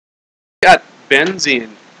At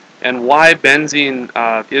benzene and why benzene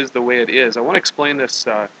is the way it is. I want to explain this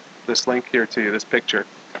this link here to you, this picture.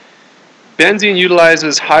 Benzene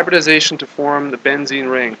utilizes hybridization to form the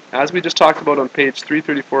benzene ring. As we just talked about on page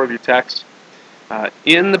 334 of your text,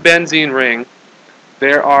 in the benzene ring,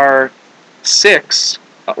 there are 6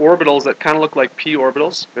 orbitals that kind of look like p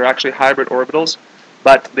orbitals. They're actually hybrid orbitals,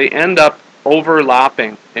 but they end up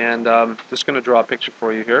overlapping. And I'm just going to draw a picture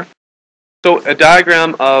for you here. So a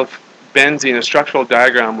diagram of benzene, a structural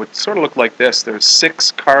diagram, would sort of look like this. There's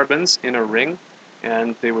 6 carbons in a ring,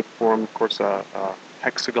 and they would form, of course, a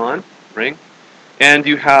hexagon ring. And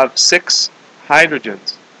you have 6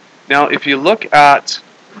 hydrogens. Now, if you look at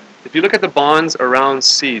the bonds around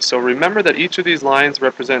C, so remember that each of these lines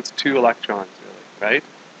represents 2 electrons, really, right?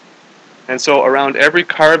 And so around every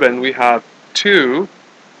carbon, we have 2,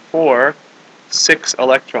 4, 6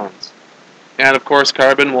 electrons. And of course,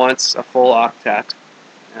 carbon wants a full octet.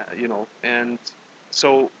 And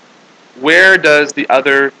so where are the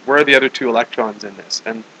other 2 electrons in this?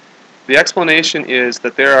 And the explanation is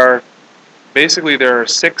that there are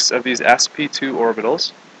 6 of these sp2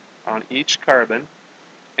 orbitals on each carbon,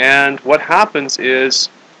 and what happens is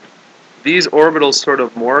these orbitals sort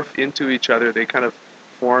of morph into each other. They kind of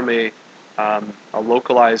form a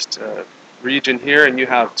localized region here, and you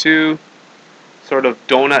have 2 sort of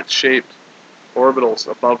donut-shaped orbitals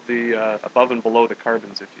above and below the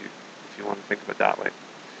carbons, if you want to think of it that way.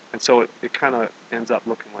 And so it kind of ends up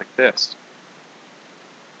looking like this.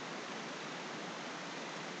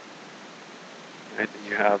 Right? And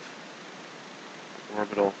you have an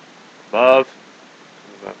orbital above,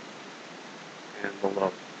 and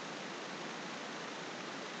below.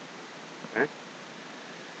 Okay?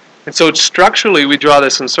 And so structurally we draw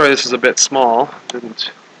this, and sorry this is a bit small,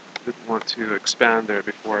 didn't want to expand there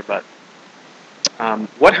before, but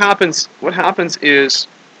what happens is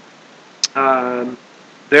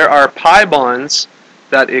there are pi bonds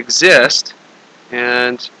that exist,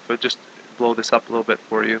 and if I just blow this up a little bit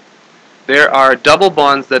for you, there are double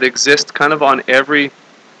bonds that exist kind of on every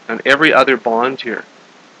other bond here.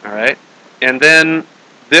 All right, and then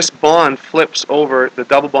this bond flips over, the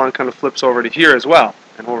double bond kind of flips over to here as well,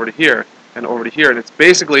 and over to here, and over to here, and it's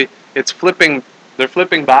basically they're flipping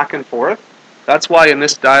back and forth. That's why in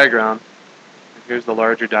this diagram, here's the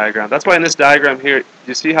larger diagram. That's why in this diagram here,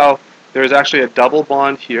 you see how there's actually a double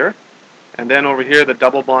bond here, and then over here the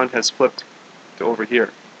double bond has flipped to over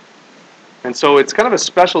here. And so it's kind of a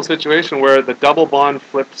special situation where the double bond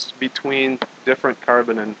flips between different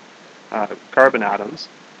carbon and carbon atoms.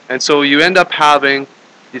 And so you end up having,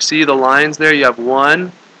 you see the lines there, you have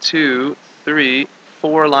 1, 2, 3,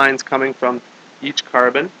 4 lines coming from each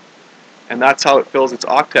carbon, and that's how it fills its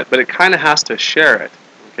octet, but it kind of has to share it.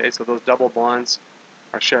 Okay, so those double bonds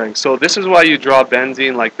are sharing. So this is why you draw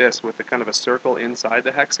benzene like this, with a kind of a circle inside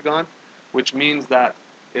the hexagon, which means that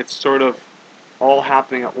it's sort of all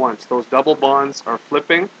happening at once. Those double bonds are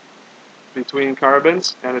flipping between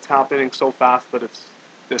carbons, and it's happening so fast that it's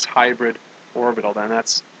this hybrid orbital. And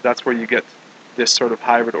that's where you get this sort of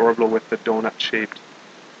hybrid orbital with the donut-shaped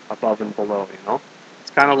above and below.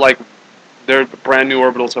 It's kind of like their brand new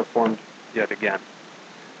orbitals have formed yet again.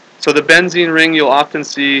 So the benzene ring, you'll often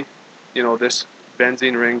see, this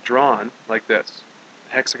benzene ring drawn like this, a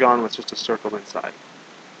hexagon with just a circle inside,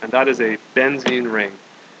 and that is a benzene ring.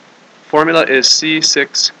 Formula is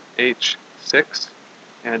C6H6,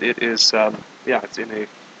 and it is it's in a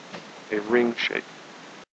ring shape.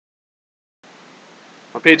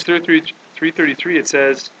 On page 333, it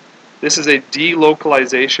says this is a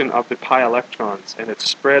delocalization of the pi electrons, and it's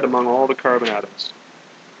spread among all the carbon atoms,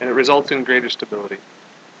 and it results in greater stability.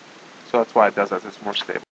 So that's why it does that, it's more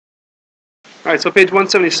stable. Alright, so page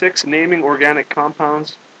 176, naming organic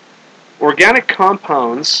compounds. Organic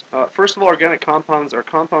compounds, first of all, organic compounds are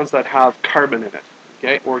compounds that have carbon in it.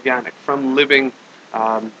 Okay, organic, from living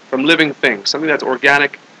things. Something that's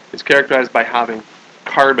organic is characterized by having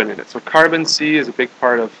carbon in it. So carbon C is a big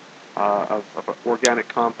part of organic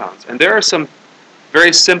compounds. And there are some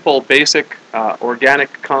very simple, basic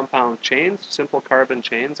organic compound chains, simple carbon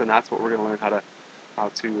chains, and that's what we're going to learn how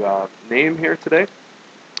to name here today.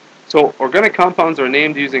 So organic compounds are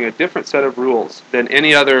named using a different set of rules than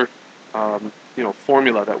any other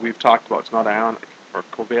formula that we've talked about. It's not ionic or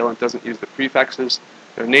covalent, doesn't use the prefixes.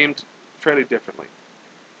 They're named fairly differently.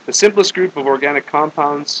 The simplest group of organic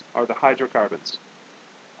compounds are the hydrocarbons.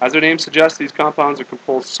 As their name suggests, these compounds are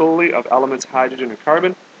composed solely of elements hydrogen and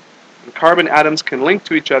carbon carbon atoms can link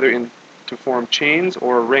to each other to form chains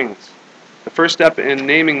or rings. The first step in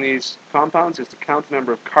naming these compounds is to count the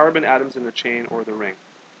number of carbon atoms in the chain or the ring.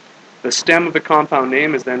 The stem of the compound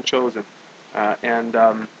name is then chosen, and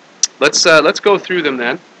let's go through them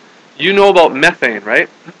then. You know about methane, right?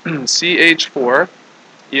 CH4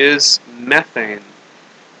 is methane.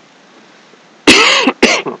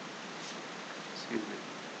 Excuse me.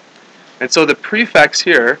 And so the prefix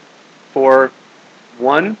here for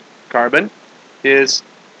one carbon is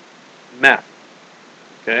meth.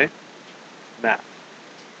 Okay, meth.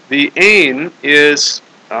 The ane is,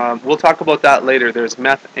 we'll talk about that later. There's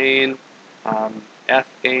methane,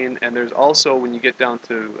 ethane, and there's also, when you get down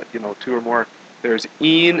to, you know, two or more, there's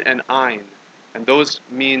ene and ine, and those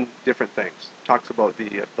mean different things. Talks about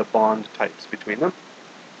the bond types between them.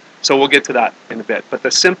 So we'll get to that in a bit. But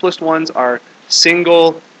the simplest ones are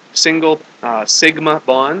single sigma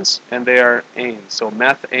bonds, and they are ane. So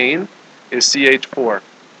methane is CH4.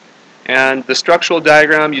 And the structural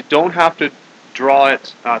diagram, you don't have to draw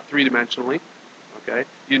it three-dimensionally. Okay,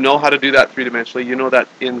 you know how to do that three-dimensionally. You know that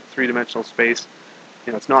in three-dimensional space,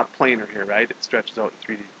 you know, it's not planar here, right? It stretches out in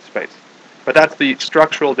 3D space. But that's the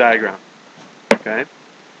structural diagram. Okay.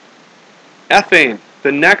 Ethane.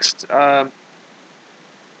 The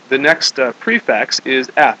next prefix is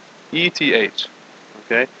F, ETH.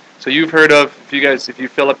 Okay. So you've heard of, if you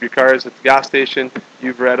fill up your cars at the gas station,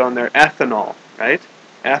 you've read on there ethanol, right?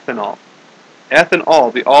 Ethanol.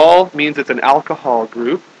 Ethanol. The all means it's an alcohol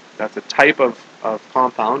group. That's a type of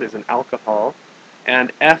compound, is an alcohol.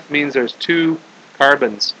 And F means there's two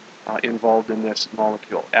carbons involved in this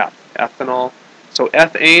molecule, F, ethanol. So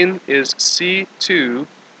ethane is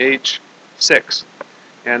C2H6.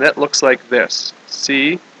 And that looks like this.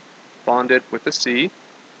 C bonded with a C.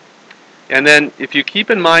 And then if you keep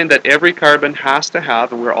in mind that every carbon has to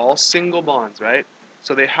have, and we're all single bonds, right?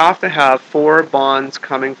 So they have to have 4 bonds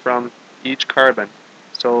coming from each carbon.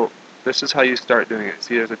 So this is how you start doing it.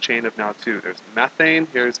 See, there's a chain of now 2. There's methane,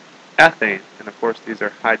 here's ethane, and of course these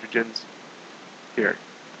are hydrogens here.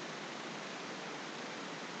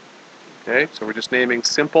 Okay, so we're just naming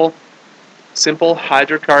simple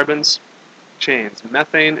hydrocarbons chains.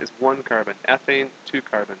 Methane is 1 carbon, ethane 2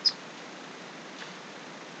 carbons.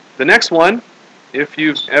 The next one, if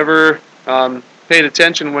you've ever paid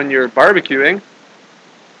attention when you're barbecuing,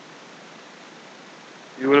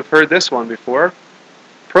 you would have heard this one before.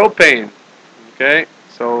 Propane. Okay,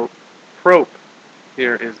 so prop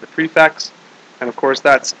here is the prefix, and of course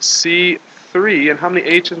that's C3. And how many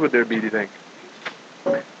H's would there be, do you think?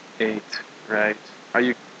 8, right? Are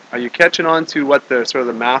you catching on to what the sort of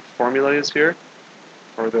the math formula is here,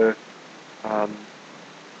 or the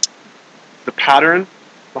pattern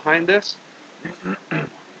behind this?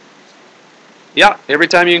 Yeah, every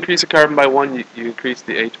time you increase a carbon by 1, you increase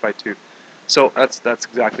the H by 2. So that's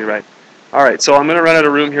exactly right. All right, so I'm going to run out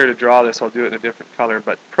of room here to draw this. I'll do it in a different color.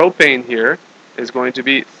 But propane here is going to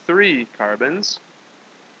be 3 carbons.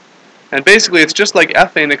 And basically, it's just like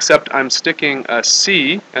ethane, except I'm sticking a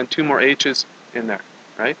C and 2 more H's in there,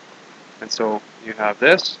 right? And so you have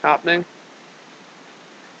this happening,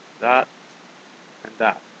 that, and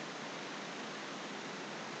that.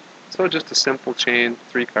 So just a simple chain,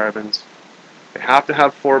 3 carbons. They have to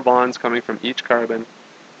have 4 bonds coming from each carbon,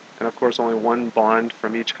 and of course only 1 bond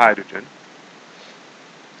from each hydrogen.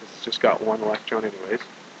 It's just got 1 electron anyways.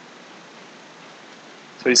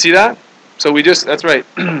 So you see that? So that's right,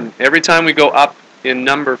 every time we go up in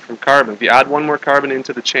number from carbon, if you add 1 more carbon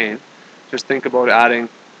into the chain, just think about adding,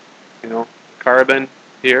 you know, carbon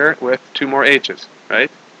here with 2 more H's, right?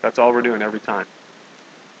 That's all we're doing every time.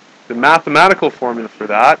 The mathematical formula for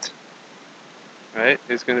that, right,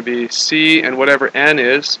 is going to be C and whatever N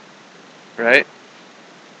is, right?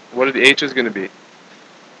 What are the H's going to be?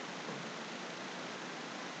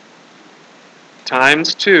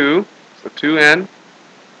 Times 2, so 2N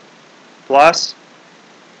plus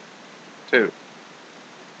 2.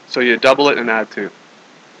 So you double it and add 2.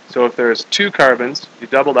 So if there's 2 carbons, you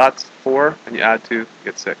double that's 4, and you add 2, you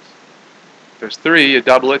get 6. If there's 3, you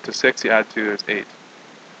double it to 6, you add 2, there's 8.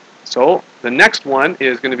 So the next one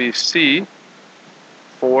is going to be C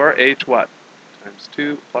 4H what? Times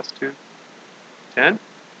 2 plus 2, 10.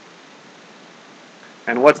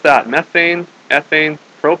 And what's that? Methane, ethane,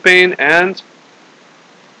 propane, and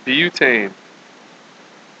butane.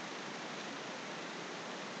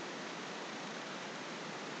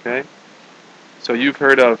 Okay. So you've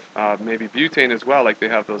heard of maybe butane as well, like they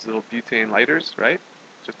have those little butane lighters, right?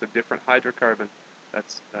 Just a different hydrocarbon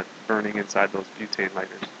that's burning inside those butane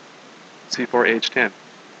lighters. C4H10.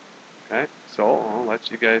 Okay, so I'll let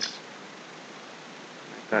you guys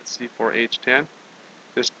make that C4H10.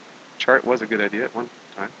 This chart was a good idea at one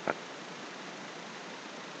time. But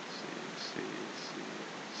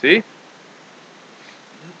see?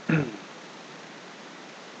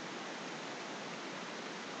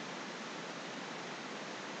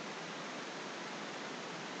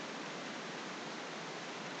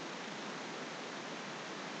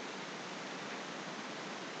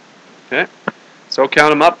 So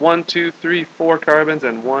count them up, 1, 2, 3, 4 carbons,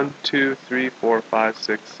 and 1, 2, 3, 4, 5,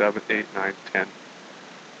 6, 7, 8, 9, 10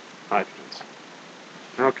 hydrogens.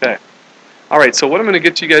 Okay. All right, so what I'm going to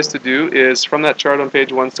get you guys to do is, from that chart on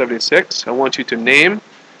page 176, I want you to name,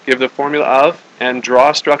 give the formula of, and draw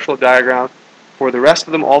a structural diagram for the rest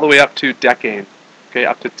of them all the way up to decane, okay,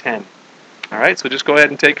 up to 10. All right, so just go ahead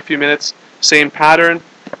and take a few minutes. Same pattern,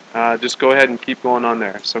 just go ahead and keep going on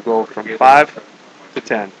there. So go from 5 to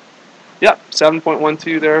 10. Yep,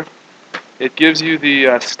 7.12 there. It gives you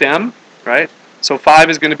the stem, right? So 5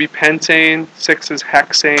 is going to be pentane, 6 is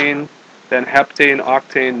hexane, then heptane,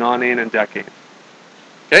 octane, nonane, and decane.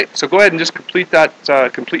 Okay, so go ahead and just complete that,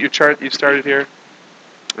 complete your chart that you've started here,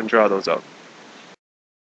 and draw those out.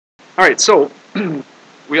 All right, so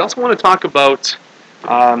we also want to talk about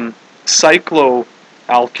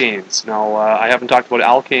cycloalkanes. Now, I haven't talked about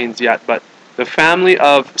alkanes yet, but the family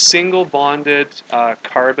of single bonded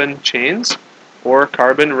carbon chains or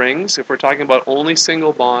carbon rings, if we're talking about only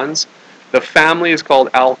single bonds, the family is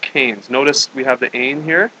called alkanes. Notice we have the ane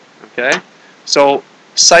here. Okay, so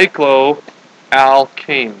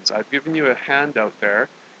cycloalkanes. I've given you a handout there,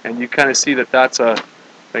 and you kind of see that that's a,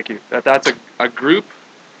 thank you, that's a group.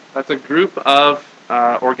 That's a group of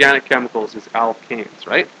organic chemicals is alkanes,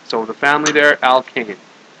 right? So the family there, alkane.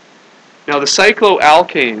 Now the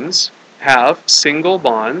cycloalkanes have single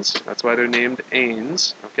bonds. That's why they're named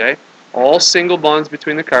anes. Okay, all single bonds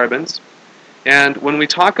between the carbons. And when we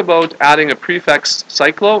talk about adding a prefix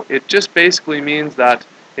cyclo, it just basically means that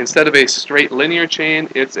instead of a straight linear chain,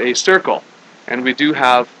 it's a circle. And we do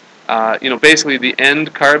have, basically the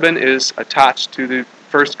end carbon is attached to the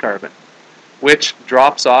first carbon, which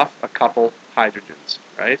drops off a couple hydrogens,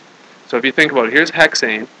 right? So if you think about it, here's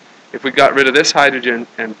hexane. If we got rid of this hydrogen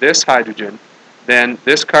and this hydrogen, then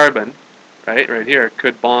this carbon, right here,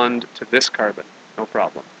 could bond to this carbon, no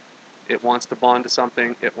problem. It wants to bond to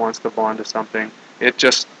something, it wants to bond to something.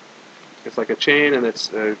 It's like a chain, and it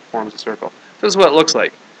forms a circle. This is what it looks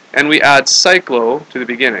like. And we add cyclo to the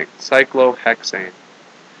beginning, cyclohexane.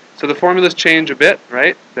 So the formulas change a bit,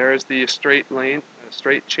 right? There's the straight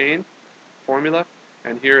chain formula,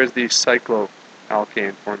 and here is the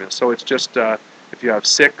cycloalkane formula. So it's just, if you have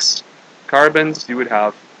 6 carbons, you would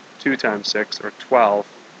have 2 times 6, or 12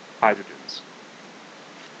 hydrogens.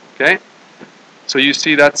 Okay? So you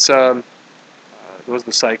see that's, those are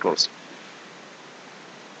the cycles.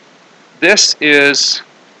 This is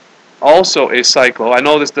also a cyclo. I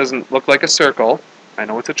know this doesn't look like a circle. I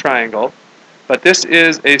know it's a triangle. But this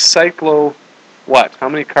is a cyclo what? How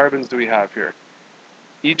many carbons do we have here?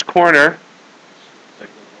 Each corner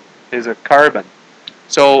is a carbon.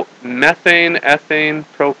 So methane, ethane,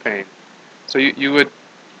 propane. So you would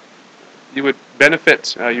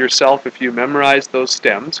benefit yourself if you memorize those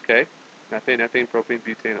stems, okay? Methane, ethane, propane,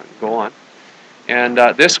 butane, go on. And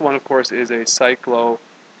this one, of course, is a cyclo,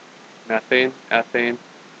 methane, ethane,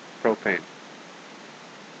 propane.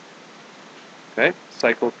 Okay,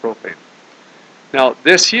 cyclopropane. Now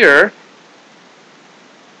this here,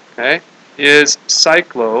 okay, is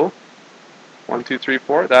cyclo, 1, 2, 3,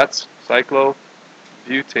 4, that's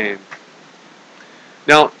cyclobutane.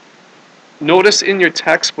 Now, notice in your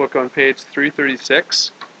textbook on page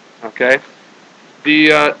 336, okay,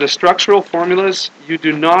 the structural formulas, you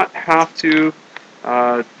do not have to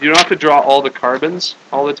draw all the carbons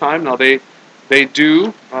all the time. Now they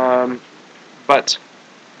do, but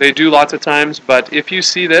they do lots of times. But if you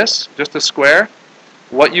see this, just a square,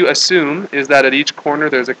 what you assume is that at each corner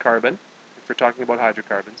there's a carbon, if we're talking about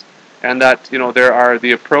hydrocarbons, and that there are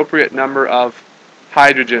the appropriate number of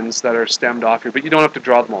hydrogens that are stemmed off here. But you don't have to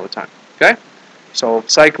draw them all the time. Okay, so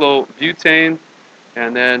cyclobutane,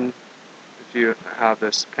 and then if you have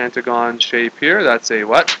this pentagon shape here, that's a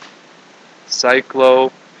what?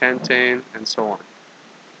 Cyclopentane, and so on.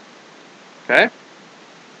 Okay?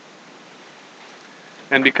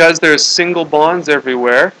 And because there's single bonds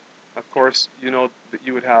everywhere, of course, you know that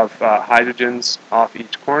you would have hydrogens off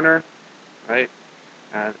each corner, right?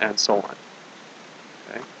 And so on.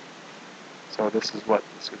 Okay? So this is what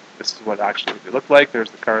actually would look like.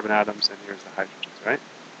 There's the carbon atoms, and here's the hydrogens, right?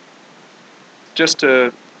 Just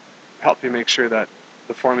to help you make sure that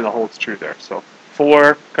the formula holds true there. So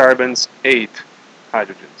 4 carbons, 8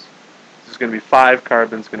 hydrogens. This is going to be 5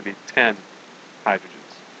 carbons, going to be 10 hydrogens.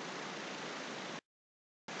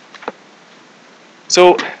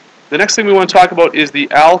 So the next thing we want to talk about is the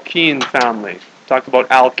alkene family. We talked about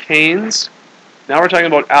alkanes. Now we're talking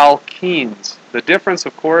about alkenes. The difference,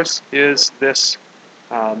 of course, is this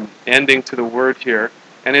ending to the word here,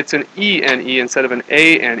 and it's an E-N-E instead of an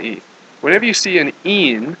A-N-E. Whenever you see an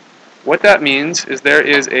ene, what that means is there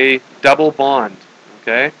is a double bond,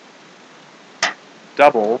 okay?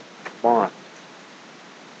 double bond.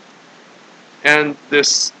 And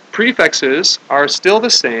this prefixes are still the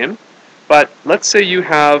same, but let's say you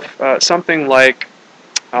have something like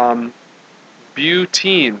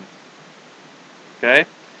butene. Okay?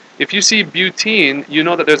 If you see butene, you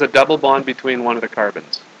know that there's a double bond between one of the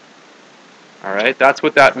carbons. Alright, that's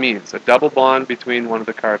what that means, a double bond between one of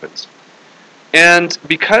the carbons. And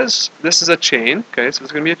because this is a chain, okay, so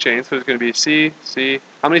it's going to be a chain, so there's going to be C, C.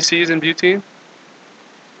 How many C's in butene?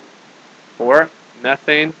 4.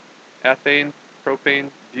 Methane, ethane,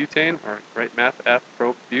 propane, butane, or right, meth, eth,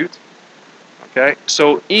 prop, but. Okay,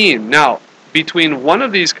 so ene. Now, between one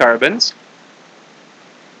of these carbons,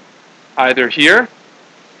 either here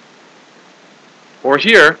or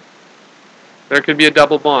here, there could be a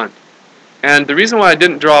double bond. And the reason why I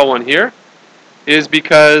didn't draw one here is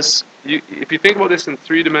because if you think about this in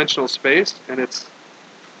three-dimensional space, and it's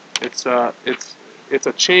a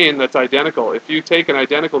chain that's identical. If you take an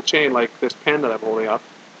identical chain like this pen that I'm holding up,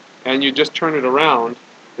 and you just turn it around,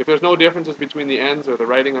 if there's no differences between the ends or the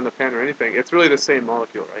writing on the pen or anything, it's really the same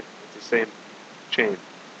molecule, right? It's the same chain.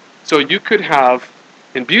 So you could have,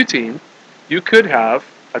 in butene, you could have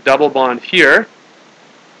a double bond here,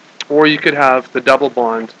 or you could have the double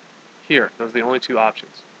bond here. Those are the only two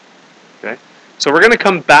options. Okay? So we're going to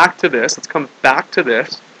come back to this. Let's come back to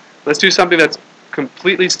this. Let's do something that's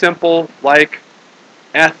completely simple, like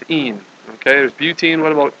ethene. Okay, there's butene.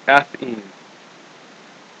 What about ethene?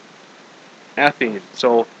 Ethene.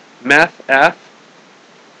 So meth, eth,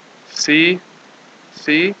 C,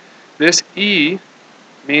 C. This E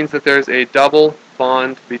means that there's a double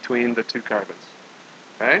bond between the two carbons.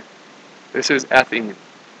 Okay? This is ethene.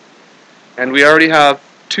 And we already have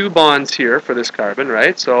 2 bonds here for this carbon,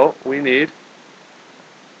 right? So we need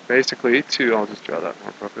basically 2, I'll just draw that more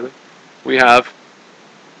appropriately. We have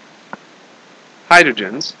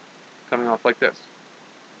hydrogens coming off like this.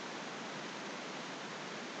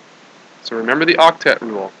 So remember the octet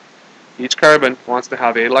rule. Each carbon wants to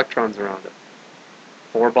have 8 electrons around it.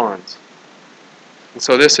 4 bonds. And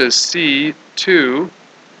so this is C2H4.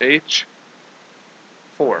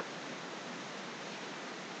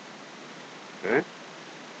 Okay.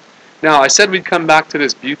 Now I said we'd come back to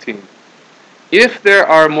this butene. If there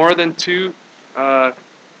are more than 2,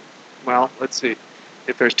 well, let's see.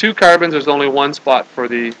 If there's 2 carbons, there's only 1 spot for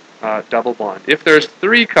the double bond. If there's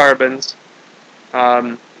 3 carbons,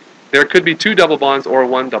 there could be 2 double bonds or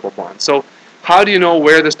 1 double bond. So how do you know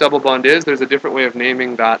where this double bond is? There's a different way of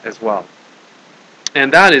naming that as well.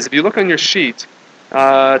 And that is, if you look on your sheet,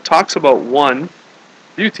 it talks about 1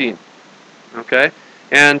 butene. Okay?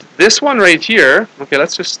 And this one right here, okay,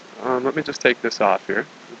 let's just, let me just take this off here.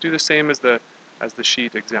 We'll do the same as the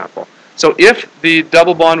sheet example. So if the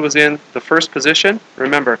double bond was in the first position,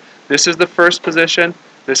 remember, this is the first position,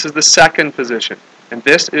 this is the second position, and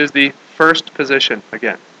this is the first position,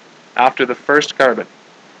 again, after the first carbon.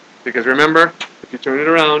 Because remember, if you turn it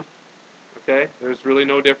around, okay, there's really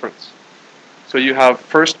no difference. So you have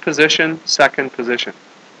first position, second position.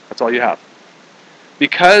 That's all you have.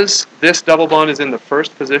 Because this double bond is in the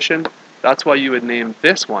first position, that's why you would name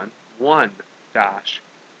this one 1-butene.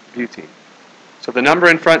 So the number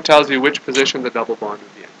in front tells you which position the double bond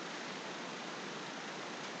would be in.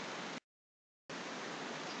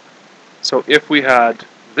 So if we had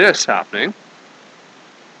this happening,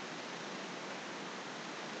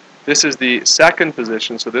 this is the second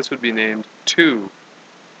position, so this would be named 2-butene.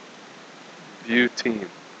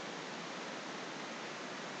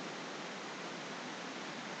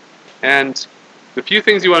 And the few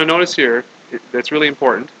things you want to notice here that's really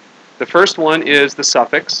important. The first one is the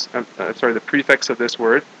suffix, the prefix of this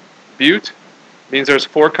word. But means there's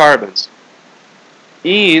 4 carbons.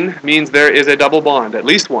 Ene means there is a double bond, at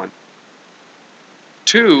least 1.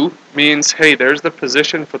 2 means, hey, there's the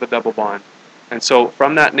position for the double bond. And so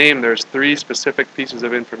from that name, there's 3 specific pieces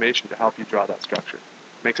of information to help you draw that structure.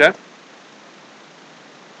 Make sense?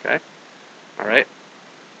 Okay. All right.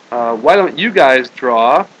 Why don't you guys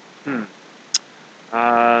draw?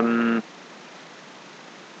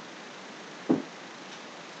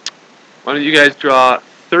 Why don't you guys draw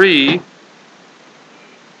 3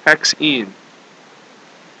 hexene?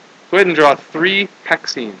 Go ahead and draw 3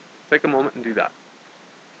 hexene. Take a moment and do that.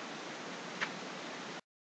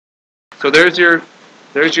 So there's your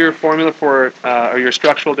formula for or your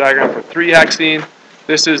structural diagram for 3 hexene.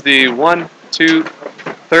 This is the 1, 2,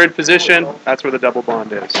 3rd position. That's where the double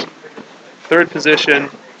bond is. 3rd position,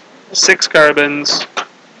 6 carbons,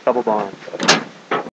 double bond.